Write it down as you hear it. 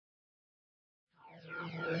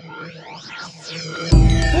We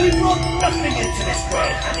brought nothing into this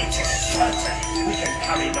world, and it is certain we can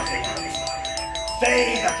carry nothing out.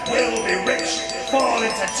 They that will be rich fall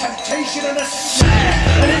into temptation and a snare,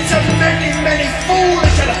 and into many, many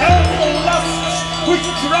foolish and hurtful lusts, which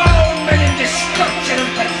drown men in destruction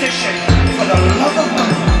and perdition. For the love of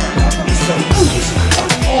money is the root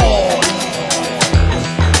of all evil.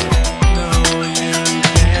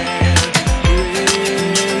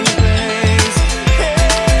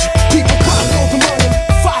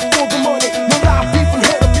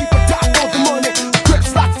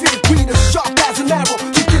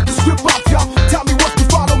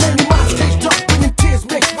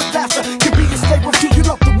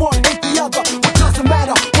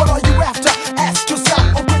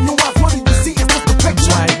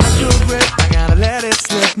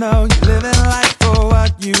 No, you're living life for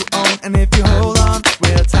what you own, and if you hold on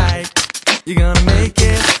real tight, you're gonna make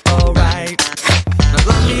it alright. Not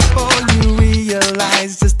long before you realize,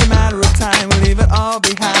 it's just a matter of time. We'll leave it all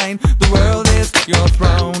behind. The world is your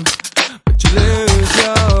throne, but you lose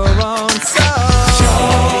your own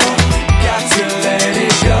soul. Got to let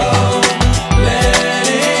it go. Let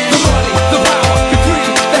it go. The money, the power, the greed,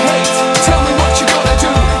 the hate. Tell me what you're gonna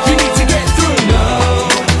do. You need to get through. No,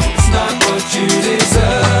 it's not what you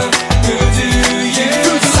deserve.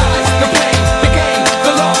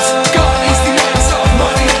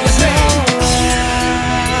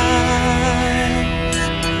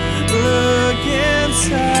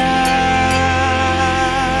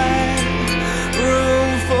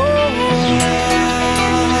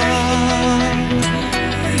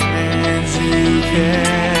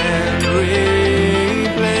 Yeah.